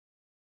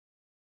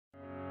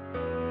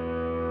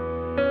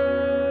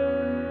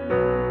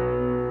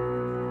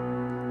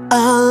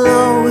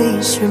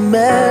always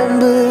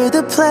remember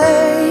the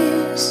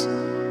place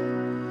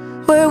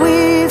where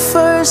we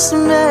first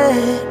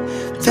met,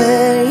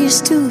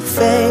 face to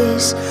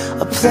face.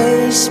 A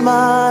place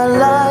my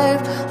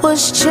life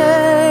was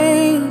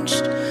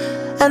changed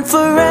and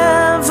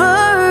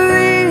forever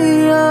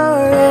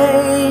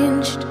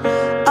rearranged.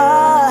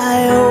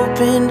 I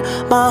opened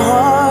my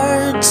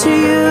heart to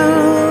you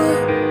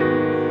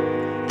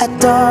at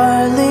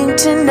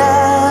Darlington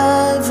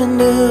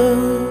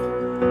Avenue.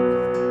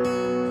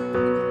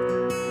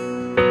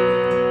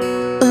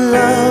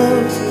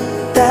 Love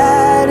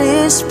that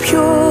is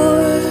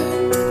pure,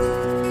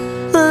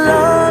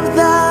 love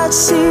that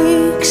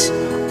seeks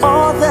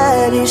all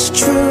that is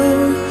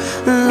true,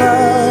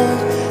 love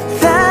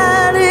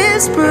that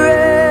is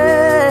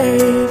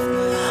brave.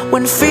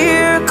 When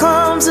fear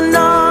comes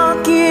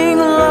knocking,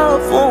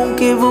 love won't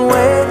give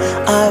away.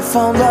 I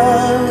found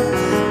love,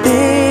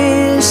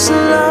 this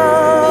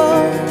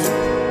love,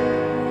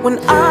 when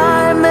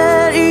I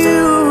met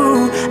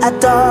you at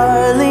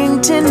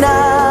Darlington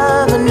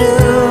Avenue.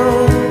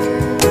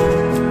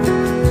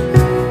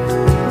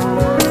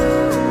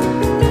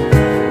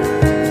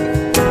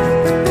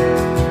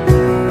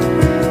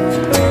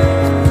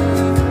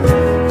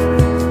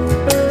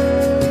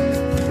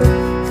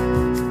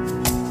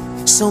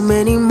 So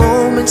many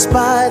moments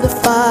by the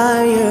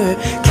fire,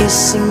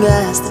 kissing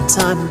as the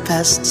time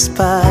passed us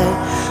by.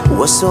 It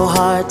was so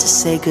hard to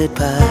say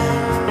goodbye,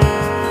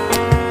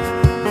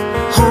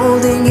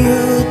 holding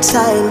you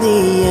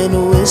tightly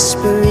and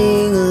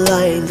whispering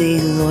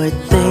lightly, Lord,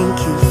 thank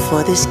you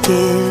for this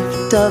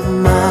gift of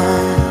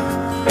mine.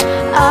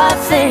 I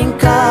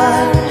thank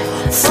God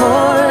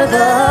for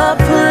the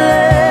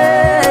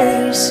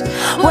place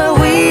where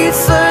we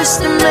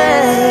first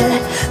met,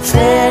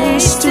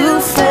 face to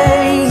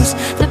face.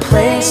 The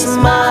place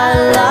my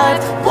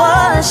life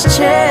was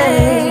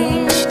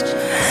changed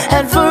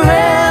and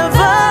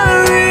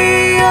forever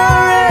rearranged.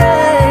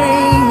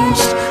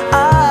 I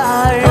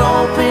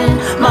opened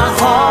my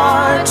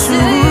heart to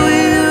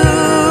you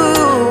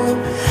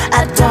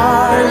at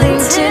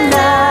Darlington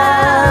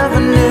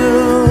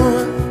Avenue.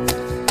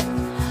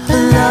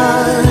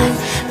 Love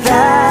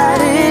that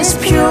is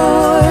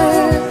pure,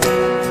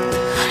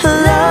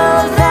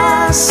 love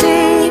that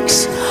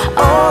seeks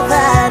all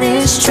that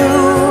is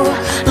true,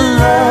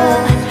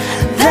 love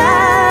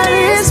that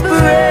is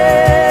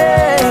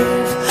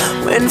brave.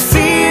 When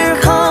fear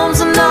comes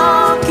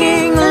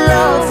knocking,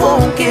 love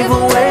won't give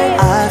away.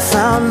 I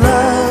found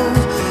love,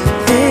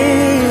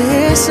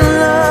 this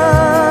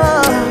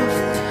love,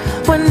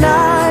 when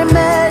I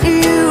met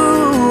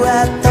you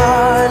at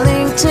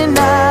Darlington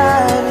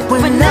Ave.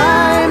 When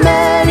I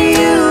met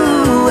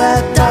you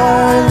at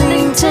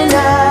Darlington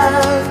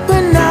Ave.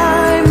 When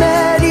I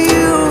met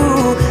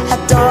you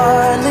at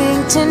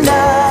Darlington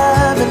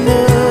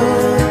Avenue.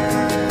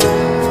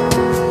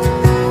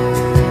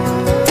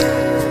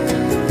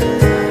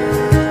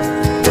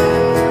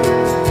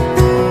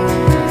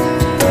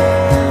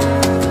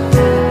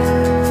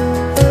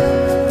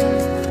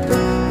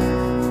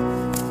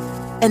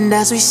 And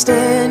as we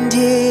stand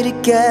here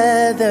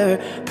together,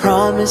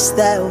 promise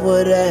that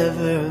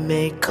whatever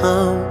may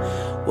come,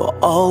 we'll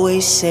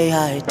always say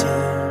I do.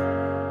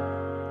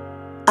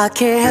 I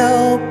can't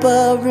help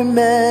but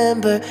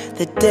remember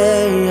the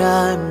day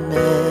I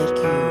met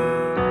you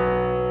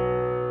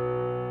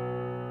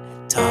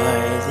at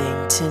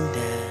Darlington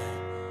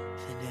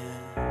Avenue.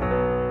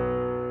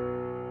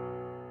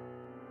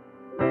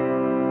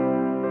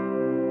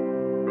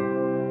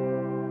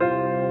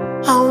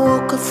 I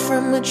woke up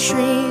from a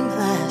dream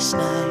last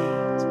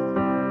night.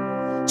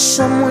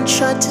 Someone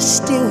tried to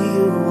steal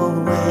you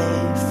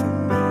away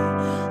from me.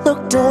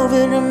 Looked over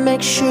to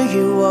make sure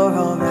you were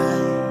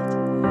alright.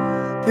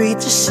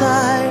 Breathed a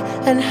sigh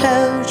and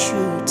held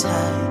you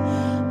tight.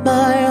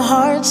 My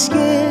heart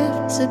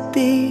skipped a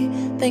beat.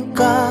 Thank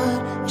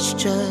God it's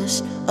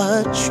just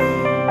a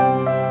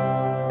dream.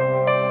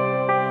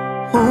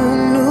 Who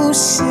knew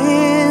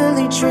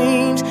silly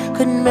dreams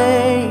could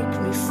make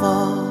me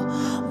fall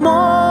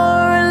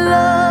more in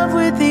love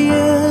with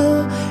you?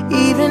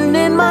 Even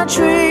in my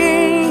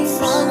dreams,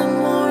 falling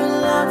more in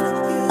love with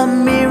you. A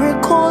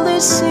miracle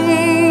it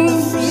seems. The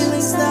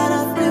feelings that I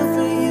feel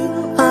for you,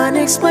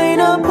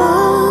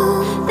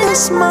 unexplainable.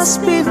 This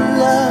must be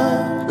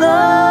love,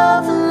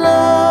 love,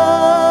 love.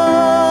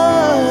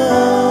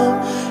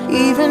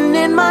 Even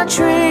in my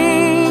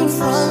dreams,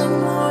 falling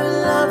more in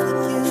love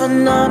with you.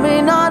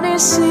 Phenomenon it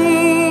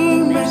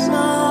seems. May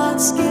not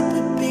skip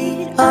a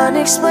beat.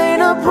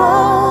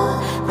 Unexplainable.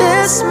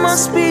 This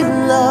must be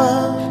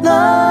love,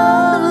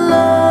 love, love.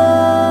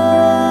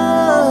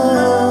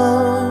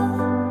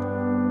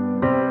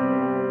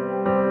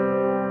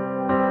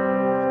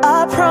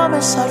 I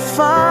promise I'd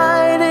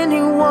fight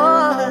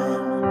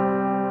anyone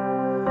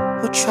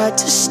who tried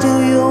to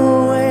steal you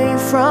away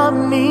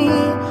from me.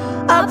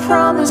 I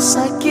promise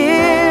I'd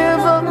give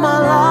up my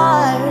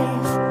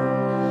life.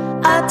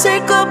 I'd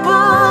take a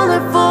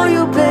bullet for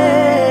you,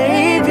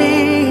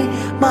 baby.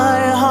 My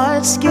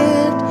heart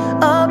skipped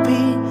a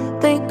beat.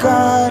 Thank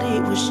God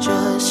it was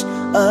just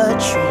a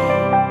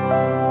dream.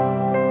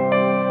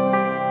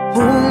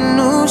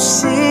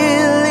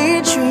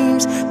 silly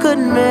dreams could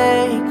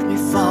make me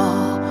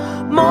fall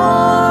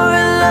more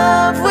in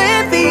love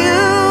with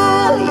you.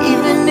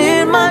 Even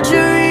in my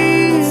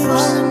dreams,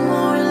 falling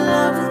more in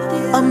love with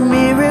you. A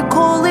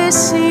miracle it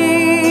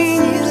seems.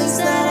 The feelings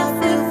that I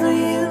feel for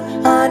you,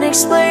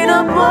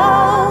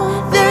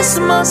 unexplainable. This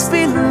must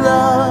be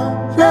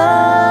love,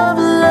 love,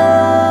 love.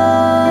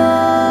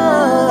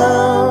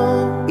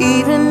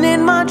 Even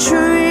in my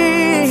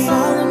dreams,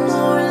 falling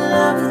more in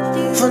love with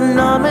you.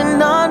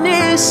 Phenomenon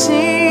it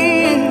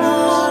seems. My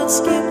heart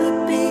skip a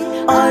beat.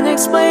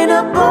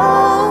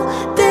 Unexplainable.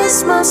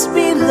 This must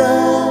be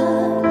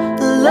love,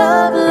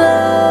 love,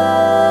 love.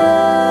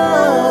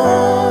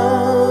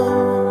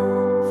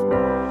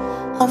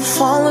 I'm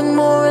falling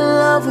more in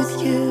love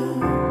with you.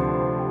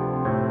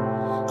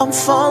 I'm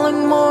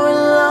falling more in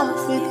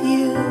love with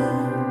you.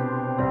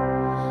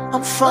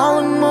 I'm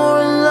falling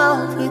more in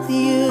love with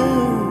you.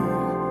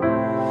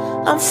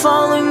 I'm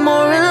falling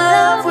more in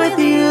love with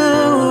you.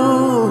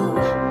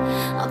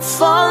 I'm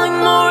falling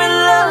more in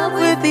love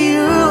with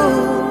you.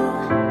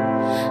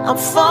 I'm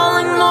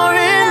falling more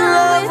in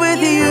love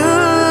with you.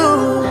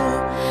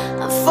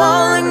 I'm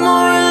falling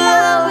more in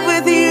love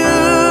with you.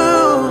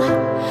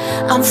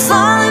 I'm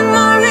falling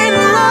more in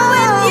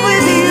love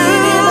with you.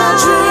 In my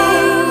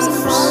dreams, I'm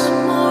falling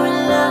more in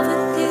love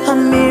with you. A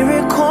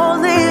miracle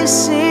this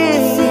is. The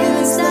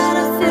feelings that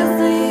I feel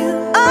for you,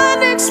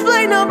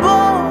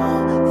 unexplainable.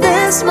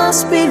 This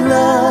must be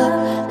love,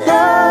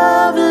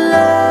 love, love.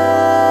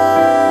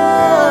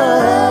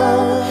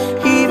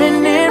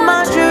 Even in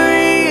my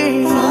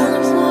dreams,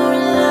 falling more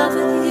in love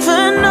with you.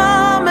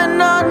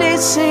 Phenomenon it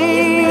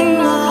seems.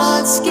 My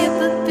heart skip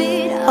a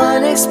beat.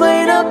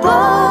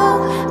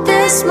 Unexplainable.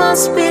 This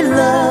must be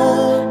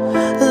love,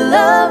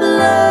 love,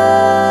 love.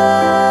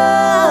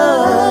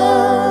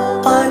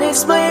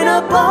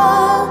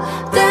 Unexplainable.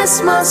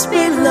 This must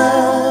be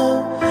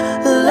love,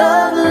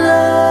 love,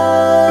 love.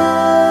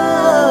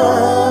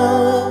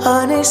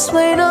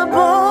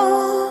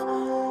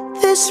 Unexplainable.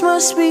 This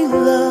must be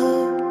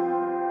love,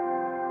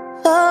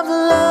 love,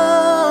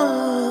 love.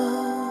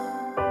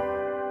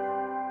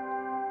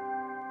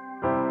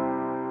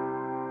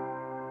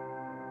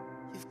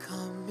 You've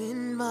come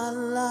in my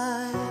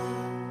life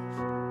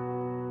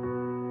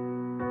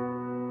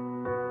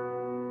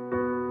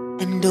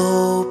and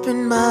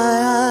opened my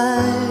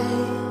eyes.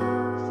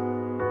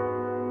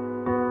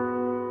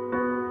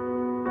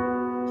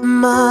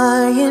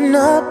 My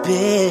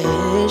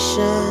inhibitions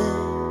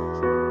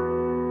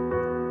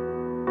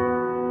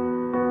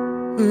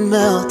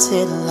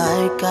melted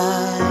like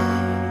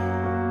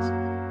ice.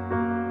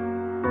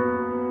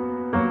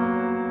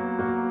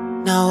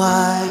 Now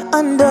I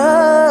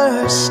understand.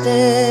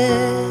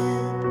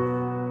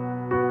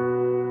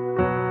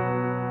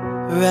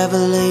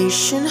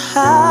 Revelation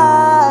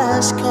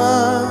has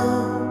come.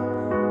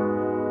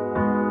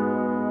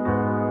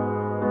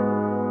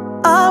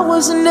 I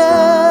was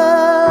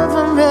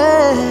never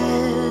meant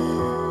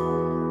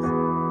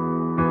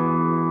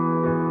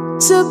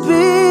to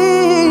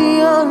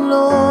be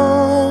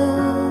alone.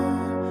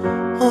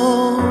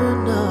 Oh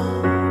no,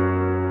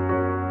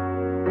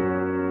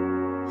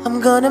 I'm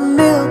gonna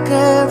milk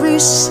every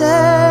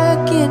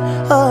second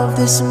of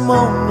this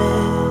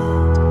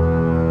moment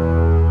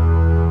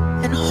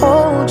and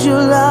hold you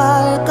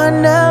like I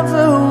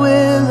never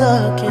will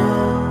again.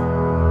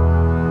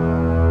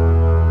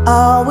 I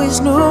always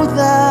knew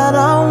that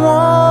I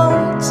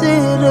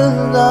wanted a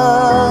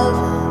love,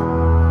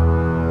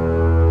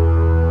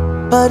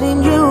 but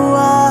in you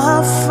I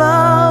have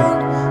found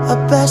a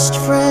best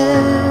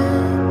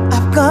friend.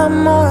 I've got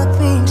more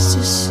things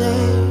to say.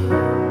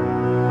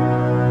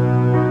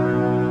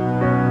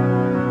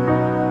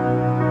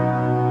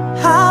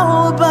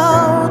 How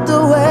about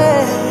the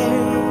way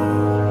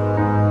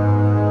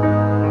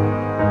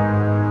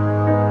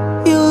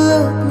you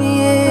look me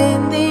in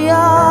the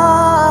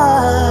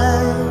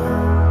eye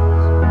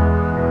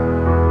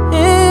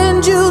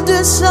and you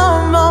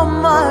disarm all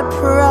my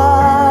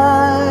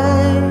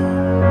pride?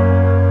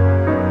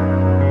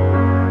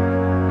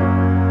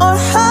 Or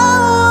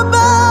how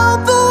about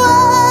the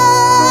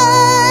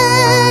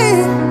way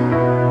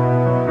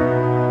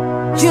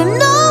you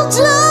know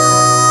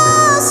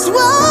just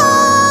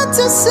what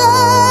to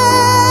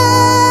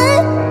say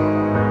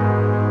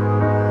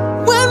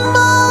when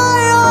my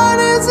heart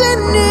is in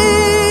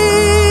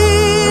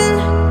need?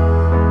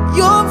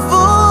 Your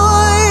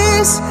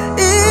voice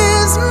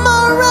is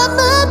my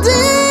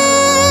remedy.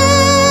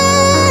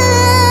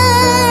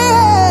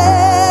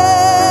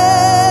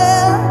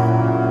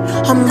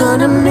 I'm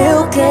gonna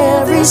milk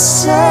every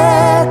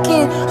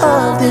second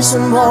of this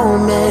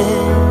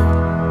moment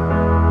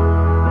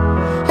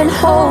and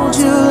hold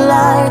you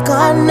like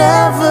I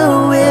never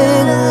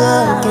will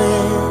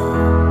again.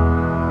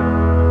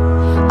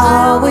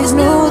 I always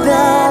knew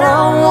that I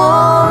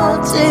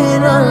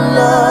wanted a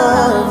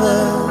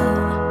lover,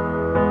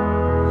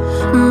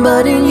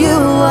 but in you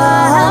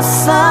I have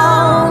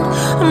found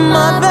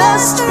my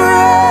best friend.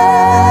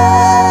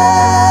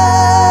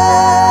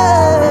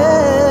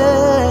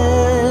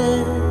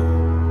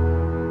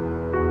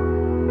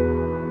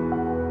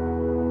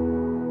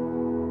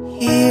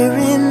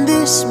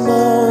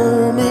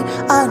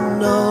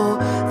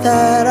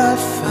 that I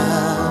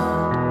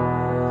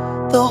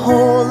found. The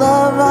whole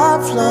love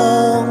I've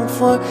longed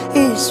for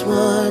is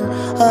one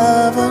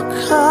of a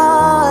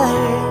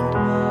kind.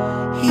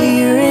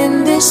 Here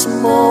in this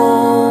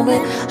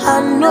moment,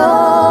 I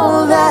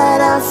know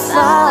that I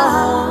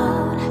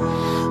found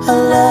a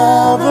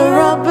lover,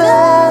 a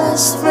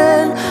best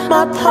friend,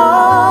 my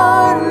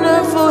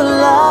partner for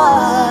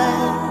life.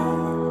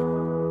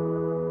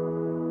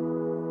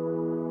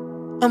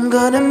 I'm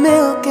gonna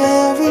milk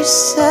every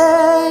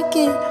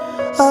second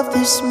of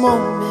this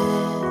moment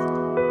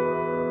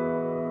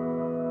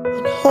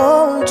and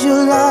hold you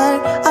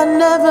like I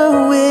never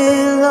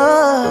will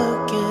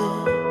again.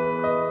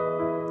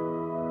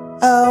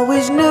 I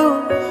always knew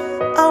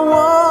I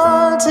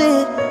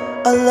wanted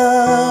a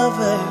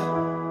lover,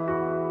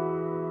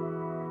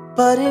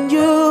 but in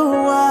you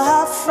I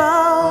have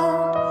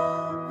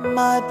found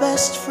my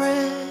best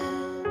friend.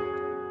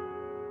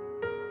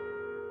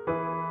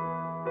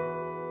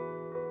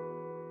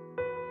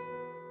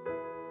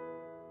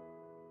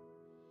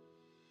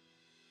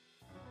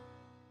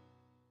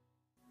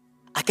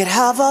 I could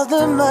have all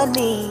the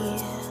money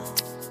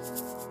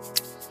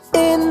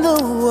in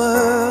the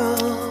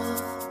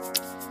world,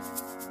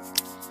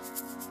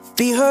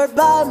 be heard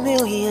by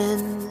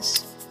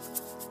millions,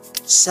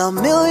 sell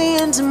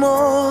millions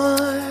more.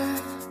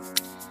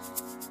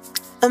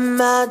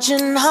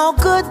 Imagine how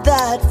good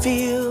that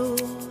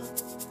feels.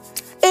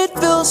 It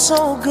feels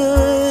so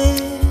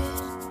good.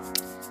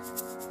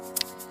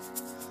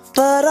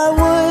 But I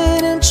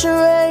wouldn't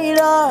trade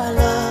our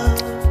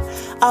love,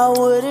 I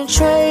wouldn't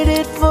trade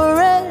it for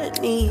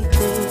anything.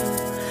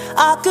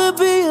 I could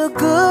be a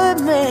good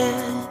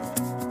man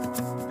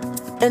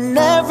in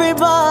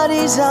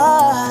everybody's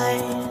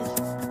eyes,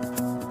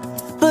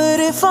 but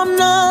if I'm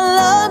not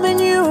loving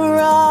you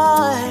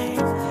right,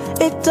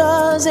 it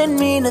doesn't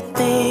mean a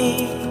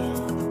thing.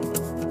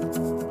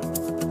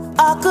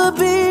 I could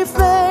be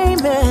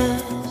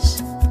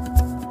famous,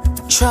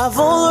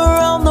 travel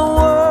around the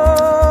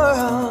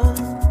world,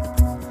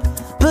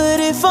 but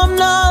if I'm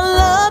not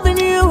loving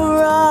you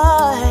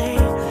right,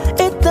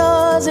 it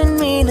doesn't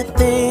mean a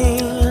thing.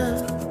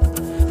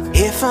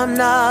 If I'm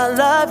not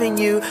loving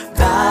you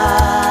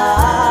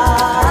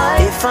right,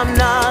 if I'm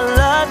not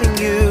loving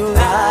you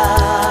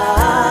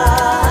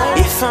right,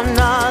 if I'm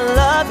not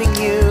loving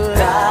you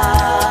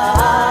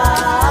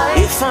right,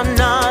 if I'm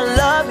not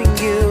loving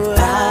you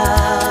right.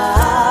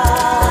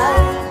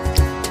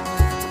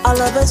 Our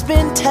love has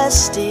been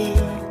tested,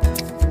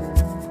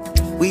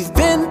 we've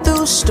been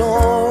through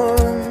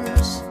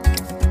storms,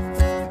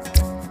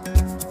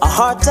 our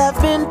hearts have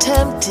been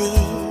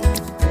tempted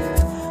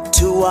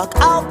to walk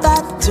out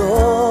that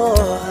door,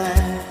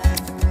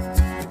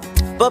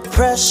 but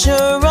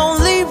pressure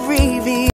only reveals